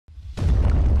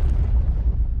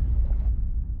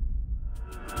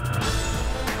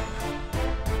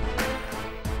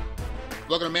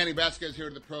Welcome to Manny Vasquez here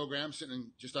to the program, sitting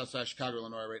just outside Chicago,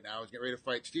 Illinois right now. He's getting ready to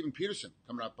fight Steven Peterson,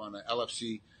 coming up on the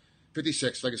LFC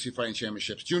 56 Legacy Fighting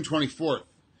Championships, June 24th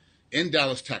in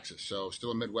Dallas, Texas. So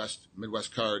still a Midwest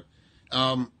card.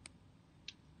 Talk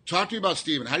to me about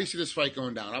Steven. How do you see this fight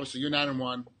going down? Obviously, you're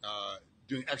 9-1,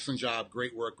 doing an excellent job,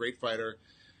 great work, great fighter.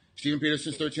 Steven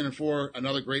Peterson's 13-4,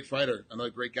 another great fighter,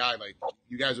 another great guy. Like,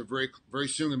 you guys are very, very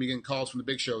soon going to be getting calls from the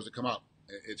big shows to come up.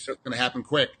 It's going to happen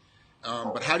quick.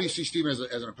 But how do you see Steven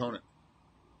as an opponent?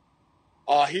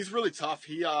 He's really tough.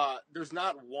 There's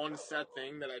not one set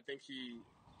thing that I think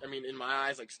in my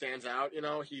eyes, like, stands out. You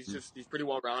know, he's pretty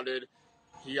well rounded.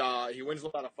 He wins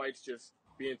a lot of fights just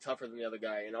being tougher than the other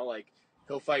guy. You know, like,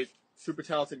 he'll fight super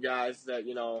talented guys that,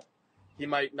 you know, he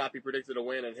might not be predicted to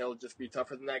win, and he'll just be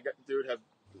tougher than that dude, have,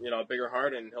 you know, a bigger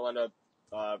heart, and he'll end up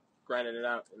grinding it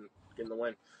out and getting the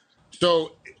win.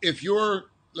 So if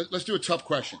let's do a tough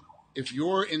question. If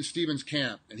you're in Steven's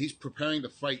camp and he's preparing to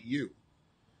fight you,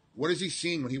 what is he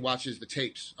seeing when he watches the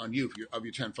tapes on you of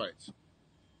your 10 fights?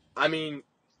 I mean,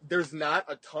 there's not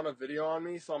a ton of video on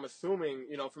me, so I'm assuming,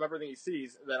 you know, from everything he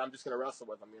sees, that I'm just going to wrestle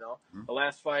with him, you know. Mm-hmm. The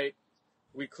last fight,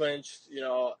 we clinched, you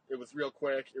know, it was real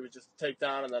quick. It was just a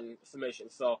takedown and then submission.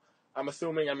 So I'm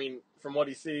assuming, I mean, from what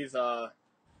he sees,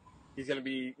 he's going to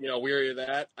be, you know, weary of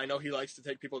that. I know he likes to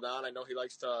take people down. I know he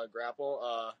likes to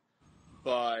grapple,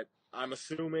 but I'm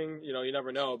assuming, you know, you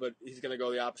never know, but he's going to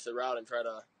go the opposite route and try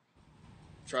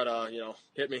to, you know,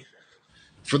 hit me.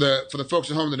 For the folks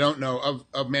at home that don't know,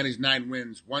 of Manny's 9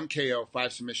 wins, 1 KO,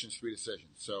 5 submissions, 3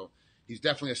 decisions. So he's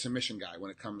definitely a submission guy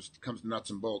when it comes to nuts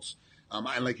and bolts.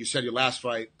 And like you said, your last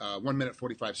fight, 1 minute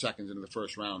 45 seconds into the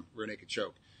first round, rear naked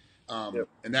choke. Yep.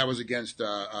 And that was against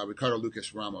Ricardo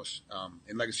Lucas Ramos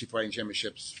in Legacy Fighting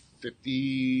Championships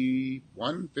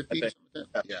 51, 50? Something like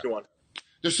that? Yeah. 51.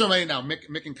 There's so many now.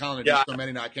 Mick and Colin, there's so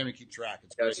many now. I can't even keep track.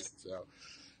 It's crazy.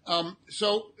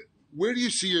 So where do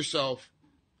you see yourself?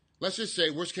 Let's just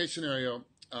say worst case scenario,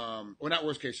 or not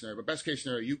worst case scenario, but best case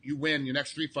scenario. You win your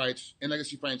next 3 fights in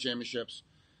Legacy Fighting Championships,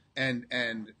 and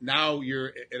now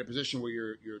you're at a position where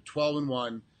you're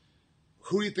 12-1.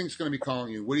 Who do you think is going to be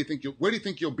calling you? Where do you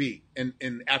think you'll be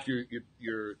in after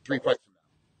your 3 fights from now?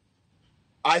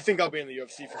 I think I'll be in the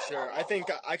UFC for sure. I think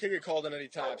I could get called at any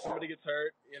time. Somebody gets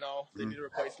hurt, you know, they need a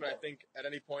replacement. I think at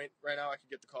any point right now I could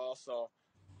get the call. So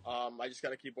I just got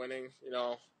to keep winning. You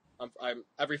know,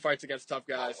 every fight's against tough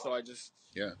guys, so I just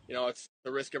you know, it's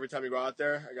the risk every time you go out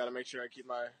there. I got to make sure I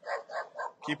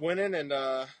keep winning and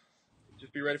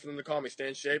just be ready for them to call me. Stay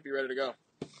in shape, be ready to go.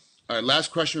 All right,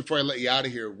 last question before I let you out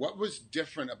of here. What was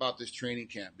different about this training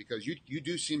camp? Because you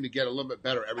do seem to get a little bit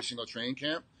better every single training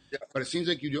camp. Yeah. But it seems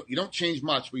like you don't change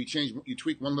much, but you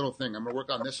tweak one little thing. I'm going to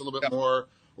work on this a little bit more,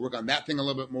 or work on that thing a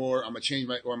little bit more. I'm going to change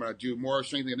I'm going to do more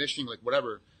strength and conditioning, like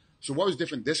whatever. So what was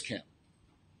different this camp?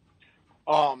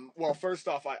 Well, first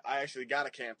off, I actually got a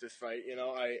camp this fight. You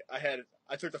know,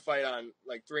 I took the fight on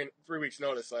like three weeks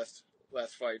notice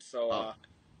last fight. So,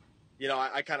 you know,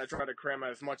 I kind of tried to cram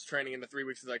as much training into 3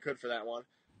 weeks as I could for that one.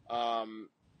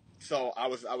 So I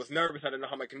was nervous. I didn't know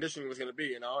how my conditioning was going to be,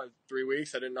 you know. In 3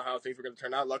 weeks, I didn't know how things were going to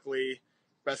turn out. Luckily,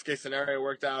 best case scenario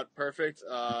worked out perfect.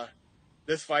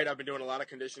 This fight, I've been doing a lot of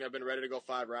conditioning. I've been ready to go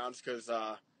 5 rounds because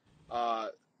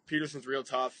Peterson's real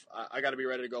tough. I got to be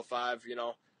ready to go 5. You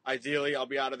know, ideally, I'll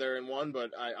be out of there in 1,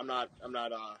 but I'm not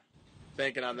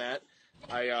banking on that.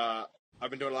 I've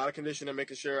been doing a lot of conditioning,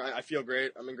 making sure I feel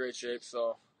great. I'm in great shape,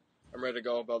 so I'm ready to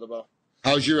go bell to bell.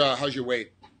 How's your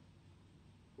weight?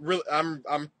 Really, I'm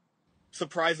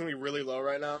surprisingly really low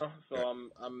right now, so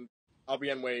I'll be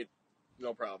in weight,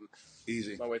 no problem.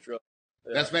 Easy. My weight's real.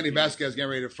 Yeah, that's Manny Vasquez getting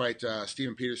ready to fight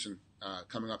Steven Peterson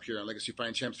coming up here on Legacy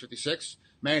Fighting Champs 56.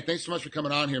 Manny, thanks so much for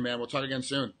coming on here, man. We'll talk again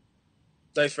soon.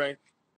 Thanks, Frank.